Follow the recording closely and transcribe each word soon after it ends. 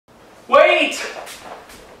wait!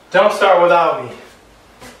 Don't start without me.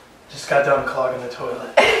 Just got done clogging the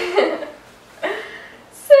toilet.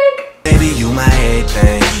 Sick. Baby, you my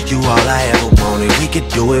everything. You all I ever wanted. We could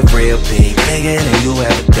do it real big, bigger than you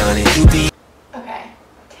ever done it. You be. Okay,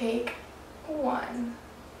 take one.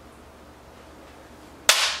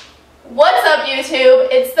 What's up, YouTube?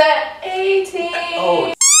 It's the A-Team.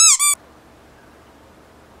 Oh.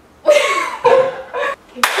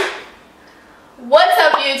 What's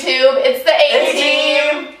up, YouTube? It's the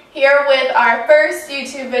A-Team. Here with our first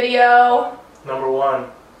YouTube video. Number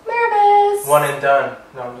one. Nervous. One and done.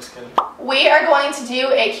 No, I'm just kidding. We are going to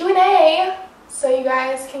do a Q&A so you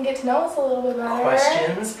guys can get to know us a little bit better.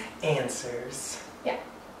 Questions, answers. Yeah,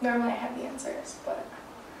 normally I have the answers, but...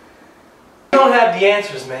 You don't have the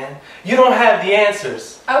answers, man. You don't have the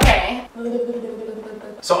answers. Okay.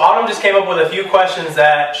 So Autumn just came up with a few questions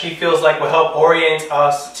that she feels like will help orient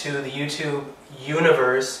us to the YouTube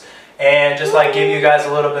universe and just like give you guys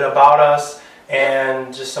a little bit about us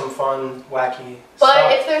and just some fun, wacky But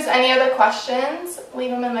stuff. if there's any other questions, leave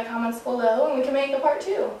them in the comments below and we can make a part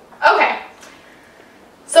 2. Okay.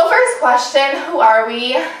 So first question, who are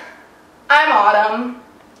we? I'm Autumn.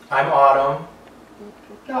 I'm Autumn.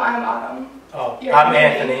 No, I'm Autumn. Oh, You're I'm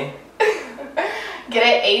Anthony. Anthony. Get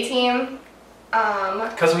it? A-Team.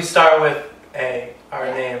 Because we start with A, our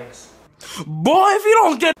names. Boy, if you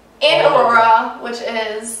don't get. And Aurora, which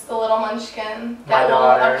is the little munchkin that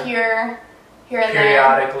will appear here and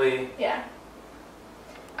periodically. there. Yeah.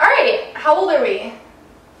 Alright, how old are we?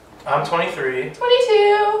 I'm 23.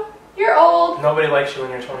 22. You're old. Nobody likes you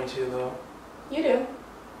when you're 22, though. You do.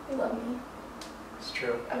 You love me. It's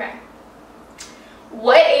true. Okay.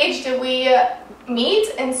 What age did we meet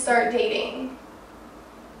and start dating?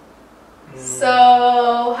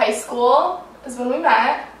 So, high school is when we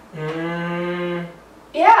met.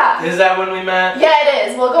 Yeah. Is that when we met? Yeah, it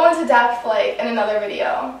is. We'll go into depth like in another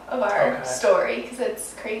video of our story because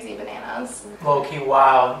it's crazy bananas. Low-key,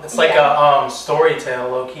 wow. It's like a story tale,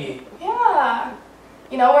 low-key. Yeah.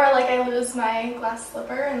 You know where like I lose my glass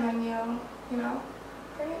slipper and then you know,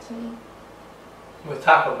 bring it to me. With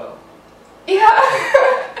Taco Bell. Yeah.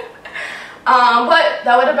 But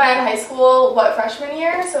that would have been high school, what, freshman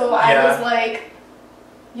year? So I was like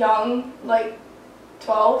young, like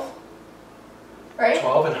 12, right?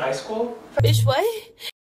 12 in high school? Bitch, what?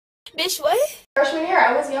 Bitch, what? Freshman year,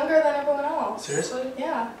 I was younger than everyone else. Seriously?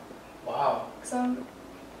 Yeah. Wow.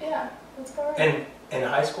 Yeah, that's about right. In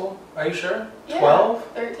high school? Are you sure? Yeah. 12?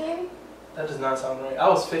 13? That does not sound right. I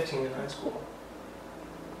was 15 in high school.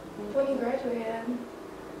 When you graduated.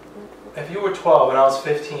 If you were 12 and I was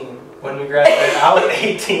 15, when we graduated, I was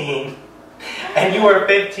 18, and you were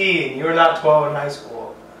 15. You were not 12 in high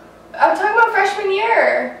school. I'm talking about freshman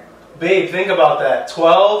year. Babe, think about that.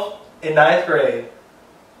 12 in 9th grade.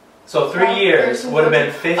 So 3 years would have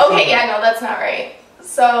been 15. Okay, yeah, no, that's not right.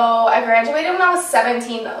 So I graduated when I was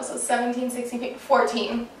 17, though. So 17, 16,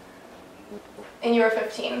 14. And you were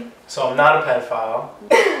 15. So I'm not a pedophile.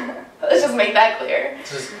 Let's just make that clear.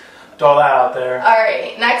 Just throw that out there.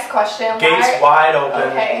 Alright, next question. Gates wide open.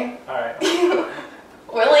 Okay. Alright.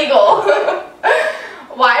 We're legal.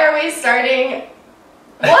 Why are we starting...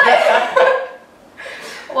 What?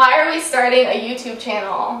 Why are we starting a YouTube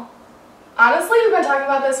channel? Honestly, we've been talking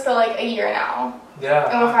about this for like a year now. Yeah.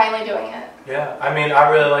 And we're finally doing it. Yeah. I mean, I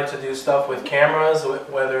really like to do stuff with cameras,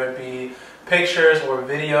 whether it be pictures or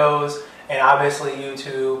videos. And obviously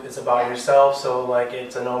YouTube is about yourself, so like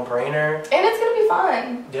it's a no-brainer. And it's going to be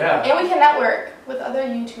fun. Yeah. And we can network with other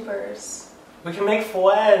YouTubers. We can make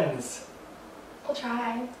friends. We'll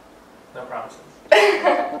try. No promises.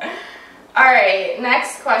 Alright,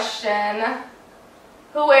 next question.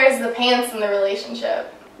 Who wears the pants in the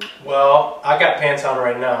relationship? Well, I got pants on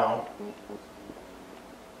right now.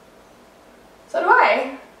 So do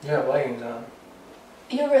I. You have leggings on.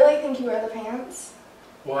 You really think you wear the pants?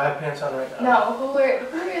 Well, I have pants on right now. No, who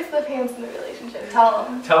wears the pants in the relationship? Tell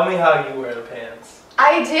them. Tell me how you wear the pants.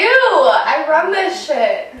 I do! I run this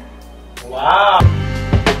shit. Wow.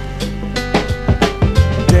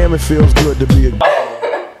 Damn, it feels good to be a...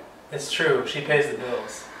 Oh, it's true. She pays the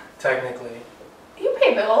bills, technically. You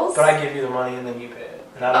pay bills. But I give you the money and then you pay it.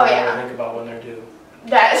 And I don't ever think about when they're due.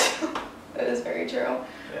 That is very true.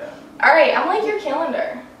 Yeah. Alright, I'm like your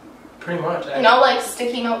calendar. Pretty much, actually. You know, like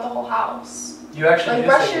sticky note the whole house. You actually like do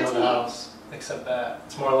brush sticky your note teeth. the house. Except that.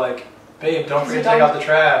 It's more like, babe, don't forget to take out the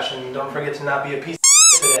trash and don't forget to not be a piece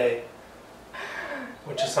of today.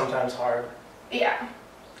 Which is sometimes hard. Yeah.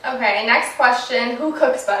 Okay, next question. Who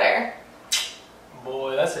cooks better?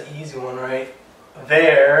 Boy, that's an easy one right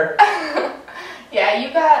there. Yeah,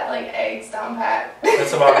 you got like eggs down pat.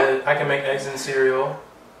 That's about it. I can make eggs and cereal.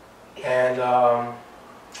 And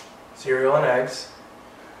cereal and eggs.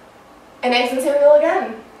 And eggs and cereal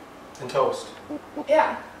again. And toast.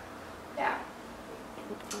 Yeah. Yeah.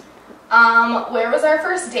 Where was our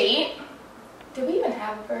first date? Did we even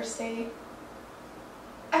have a first date?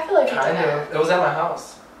 I feel like we Kind didn't. of. It was at my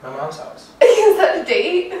house. My mom's house. Is that a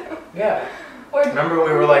date? Yeah. Or, Remember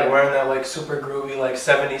we were like wearing that like super groovy like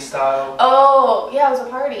 70s style? oh, yeah, it was a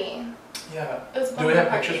party. Yeah. It was a Do we have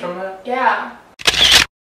party. pictures from that? Yeah.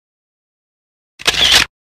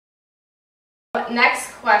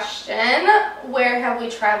 Next question. Where have we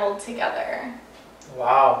traveled together?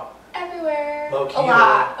 Wow. Everywhere. Low-key, a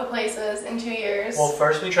lot of places in 2 years. Well,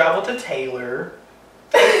 first we traveled to Taylor.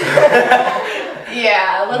 Yeah,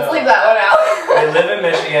 let's No. leave that one out. We live in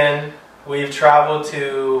Michigan. We've traveled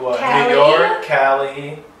to what, Cali. New York,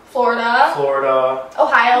 Cali, Florida. Florida,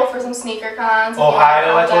 Ohio for some sneaker cons.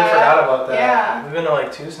 Ohio. I totally forgot about that. Yeah. We've been to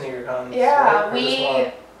like 2 sneaker cons. Yeah, right, for this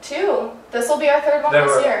month. two. This will be our third one They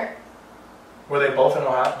this were- year. Were they both in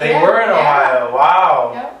Ohio? They Yeah, were in yeah. Ohio.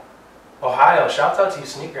 Wow. Yep. Ohio. Shouts out to you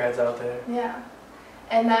sneakerheads out there. Yeah.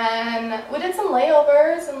 And then we did some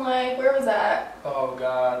layovers and like, where was that? Oh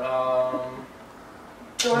God.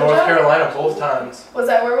 Georgia? North Carolina both times. Was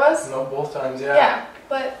that where it was? No, both times. Yeah. Yeah.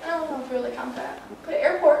 But I don't know if we really count that. But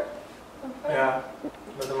airport. Yeah.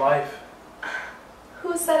 Living life.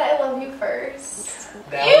 Who said I love you first?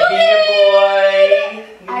 That would be your boy.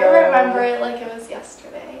 I No. remember it like it was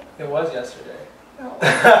yesterday. It was yesterday. No,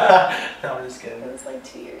 No, I'm just kidding. it was like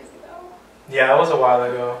 2 years ago. Yeah, it was a while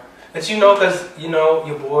ago. It's because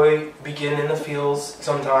your boy be getting in the feels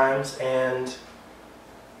sometimes, and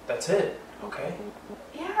that's it. Okay.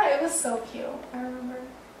 Yeah, it was so cute. I remember.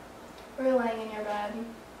 We were laying in your bed.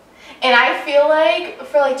 And I feel like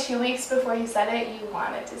for like 2 weeks before you said it, you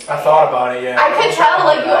wanted to say I thought about it. Yeah. I could was tell, thinking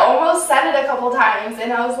like, about you that. almost said it a couple times,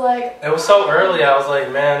 and I was like, It was so early. I was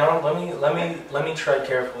like, man, no, let me tread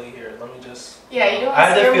carefully here. Let me just. yeah, you don't I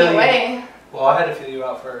had to scare me feel you. away. Well, I had to feel you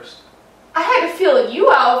out first. I had to feel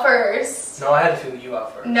you out first. No, I had to feel you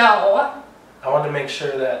out first. No. I wanted to make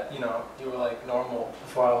sure that you were like normal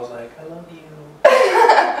before I was like, I love you.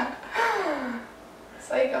 It's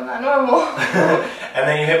like, I'm not normal. And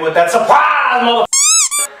then you hit with that surprise, mother.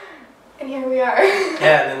 And here we are.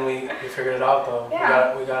 Yeah, and then we figured it out though.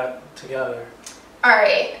 Yeah. We got it together.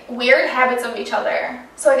 Alright, weird habits of each other.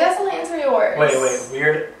 So I guess I'll answer yours.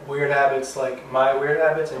 Wait. Weird habits, like my weird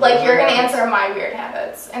habits? And Like, your you're weird going to habits? answer my weird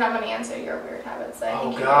habits, and I'm going to answer your weird habits. That I Oh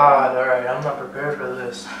think you God! All right, I'm not prepared for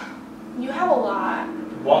this. do. You have a lot.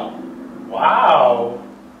 What? Wow.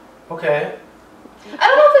 Okay. I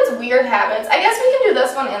don't know if it's weird habits. I guess we can do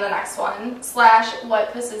this one and the next one. /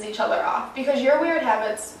 what pisses each other off. Because your weird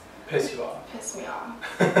habits Piss you off. piss me off.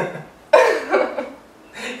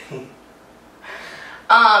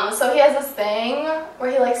 Oh So he has this thing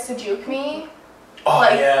where he likes to juke me. Oh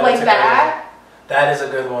like yeah, like that's a good that. one. That is a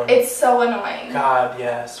good one. It's so annoying. God,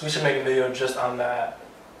 yes. We should make a video just on that.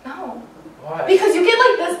 No. Why? Because you get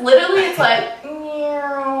like this, literally it's like,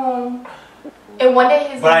 meow. And one day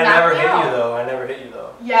he's But I not never hit meow. you though. I never hit you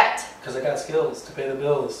though. Yet. Because I got skills to pay the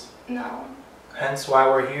bills. No. Hence why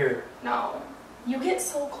we're here. No. You get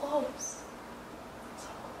so close. So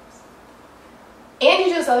close. And you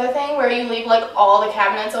do this other thing where you leave like all the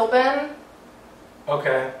cabinets open.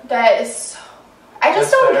 Okay. That is so... I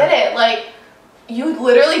just That's don't fair. get it. Like, you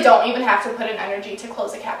literally don't even have to put in energy to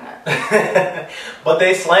close a cabinet. But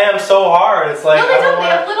they slam so hard. It's like No, they I don't. don't They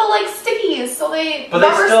have want. little like stickies, so they. But they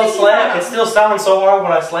rubber still stickies on slam. them. It still sounds so hard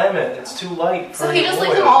when I slam it. It's too light. So for he your just boy.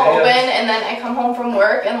 leaves them all Okay, open, that's- and then I come home from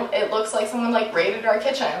work, and it looks like someone like raided our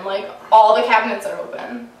kitchen. Like all the cabinets are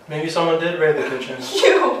open. Maybe someone did raid the kitchen.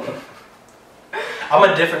 You. I'm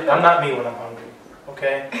not me when I'm hungry.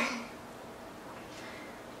 Okay.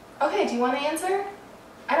 Okay. Do you want to answer?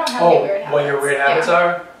 I don't have any weird habits. What your weird habits Yeah.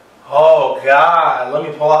 are? Oh God! Let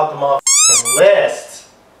me pull out the motherfucking list.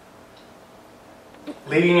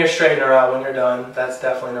 Leaving your straightener out when you're done. That's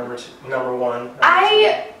definitely number one.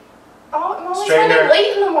 I'm always Straightener. running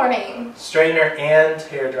late in the morning. Straightener and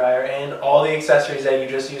hair dryer and all the accessories that you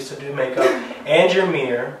just used to do makeup and your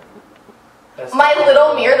mirror. That's My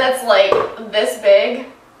little mirror that's like this big.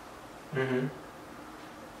 Mm-hmm.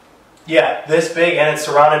 Yeah, this big, and it's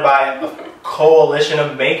surrounded by a coalition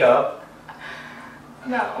of makeup.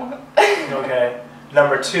 No. Okay.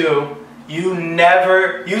 Number two,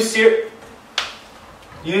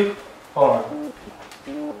 hold on.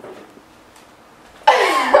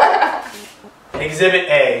 Exhibit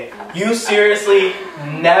A. You seriously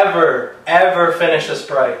never, ever finish a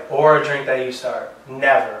Sprite or a drink that you start.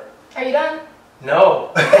 Never. Are you done?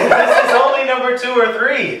 No. This is only number 2 or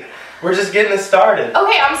 3. We're just getting this started.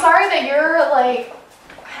 Okay, I'm sorry that you're like,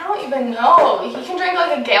 I I don't even know. He can drink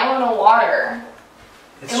like a gallon of water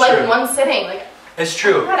It's in like true. one sitting. Like, It's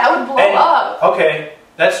true. God, I would blow up. Okay,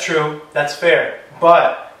 that's true. That's fair.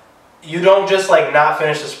 But you don't just like not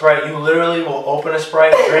finish the Sprite. You literally will open a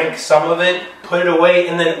Sprite, drink some of it, put it away,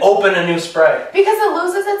 and then open a new Sprite. Because it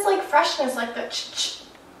loses its like freshness, like the ch-ch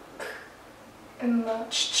and the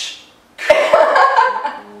Ch-ch.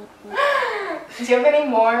 Do you have any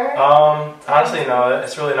more? Honestly, no.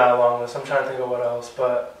 It's really not a long list. I'm trying to think of what else,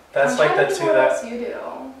 but that's like the two what that. else you do.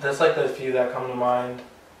 That's like the few that come to mind.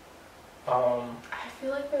 I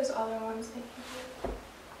feel like there's other ones that you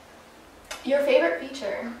do. Your favorite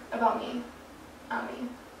feature about me? On me.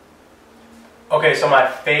 Okay, so my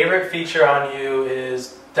favorite feature on you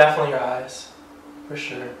is definitely your eyes, for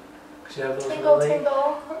sure. Cause you have those Twinkle, really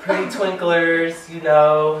twinkle. pretty twinklers, you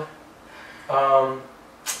know.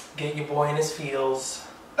 Get your boy in his feels,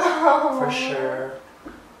 for sure.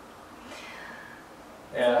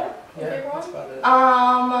 Yeah, Your yeah, favorite that's one?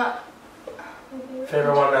 about it.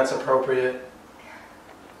 Favorite one that's appropriate.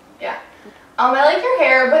 Yeah. I like your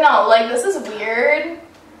hair, but no, like this is weird.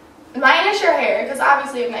 Mine is your hair, because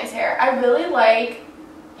obviously you have nice hair. I really like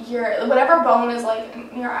your, whatever bone is like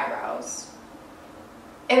in your eyebrows.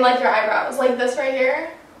 And like your eyebrows, like this right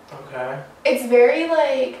here. Okay. It's very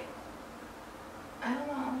like, I don't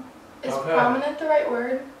know. Is Okay. prominent the right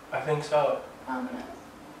word? I think so. Prominent.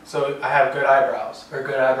 So I have good eyebrows, or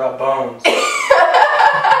good eyebrow bones.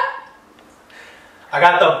 I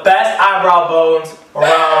got the best eyebrow bones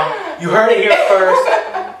around. You heard it here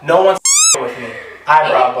first. No one's with me.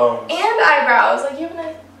 Eyebrow bones. And eyebrows, like you have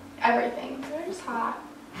nice everything. You're just hot.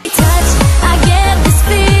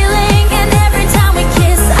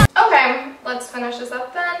 Okay, let's finish this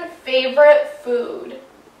up then. Favorite food.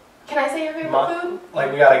 Can I say your favorite food?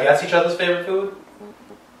 Like we gotta guess each other's favorite food?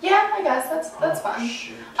 Yeah, I guess that's fun.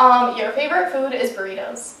 Shoot. Your favorite food is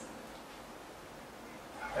burritos.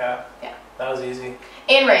 Yeah. Yeah. That was easy.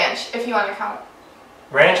 And ranch, if you want to count.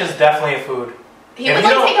 Ranch is definitely a food. He If would you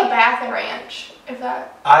like don't- take a bath in ranch, if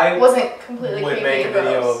that I wasn't completely would creepy make a and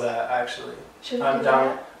video gross. of that actually. Should we I'm do down.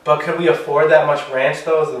 that? But could we afford that much ranch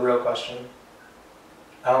though is the real question.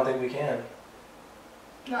 I don't think we can.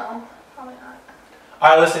 No, probably not.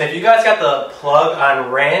 Alright, listen, if you guys got the plug on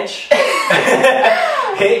ranch,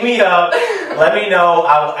 hit me up. Let me know.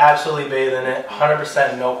 I will absolutely bathe in it.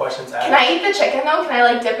 100%, no questions asked. Can I eat the chicken though? Can I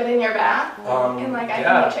like dip it in your bath? And like I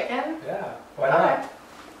yeah. can eat chicken? Yeah, why not? Okay.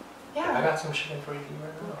 Yeah. I got some chicken for you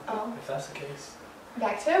right now, Oh. if that's the case.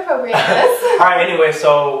 Back to appropriateness. Alright, anyway,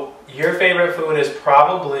 so your favorite food is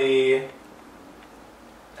probably...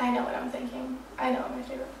 I know what I'm thinking. I know what my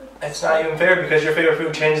favorite food is. It's not even fair because your favorite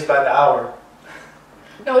food changes by the hour.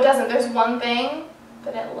 No, it doesn't. There's one thing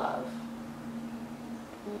that I love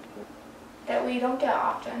that we don't get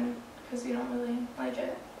often because you don't really like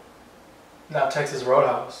it. Now Texas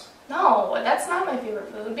Roadhouse. No, that's not my favorite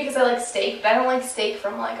food because I like steak, but I don't like steak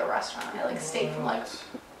from like a restaurant. I like steak from like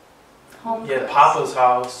home. Yeah, cooked. Papa's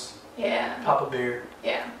house. Yeah. Papa beer.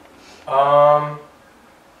 Yeah.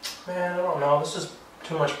 Man, I don't know. This is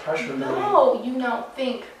too much pressure for me. No, you know,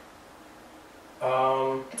 think.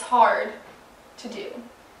 It's hard to do.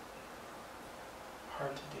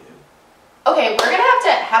 Hard to do. Okay, we're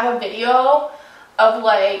gonna have a video of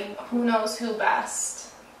like who knows who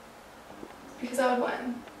best because I would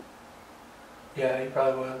win. Yeah, you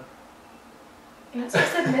probably would. You're not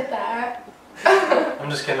supposed to admit that. I'm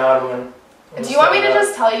just kidding. I would win. Do you want me to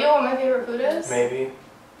just tell you what my favorite food is? Maybe.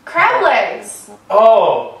 Crab legs.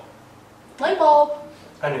 Oh, Light bulb.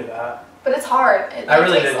 I knew that. But it's hard. It I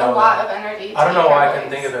really takes did a know lot that. of energy. I don't know why I couldn't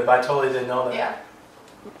think of it, but I totally did know that. Yeah.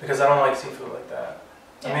 Because I don't like seafood like that.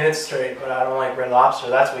 I Yeah. mean, it's straight, but I don't like Red Lobster.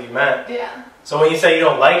 That's what you meant. Yeah. So when you say you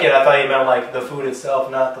don't like it, I thought you meant like the food itself,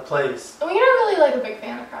 not the place. Well, you're not really like a big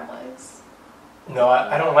fan of crab legs. No,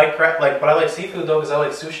 I don't like crab. Like, but I like seafood though, because I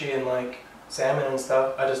like sushi and like salmon and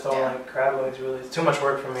stuff. I just don't Yeah. like crab legs really. It's too much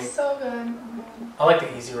work for me. So good. I like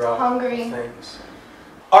the easy route. Hungry. Things.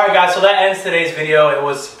 Alright guys, so that ends today's video. It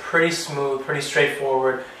was pretty smooth, pretty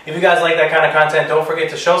straightforward. If you guys like that kind of content, don't forget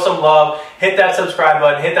to show some love, hit that subscribe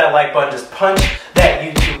button, hit that like button, just punch that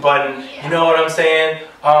YouTube button. Yeah. You know what I'm saying?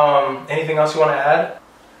 Anything else you want to add?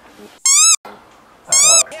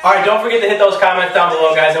 Alright, don't forget to hit those comments down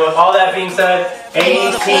below, guys. And with all that being said,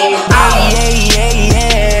 80s team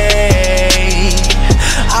out.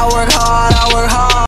 I work hard.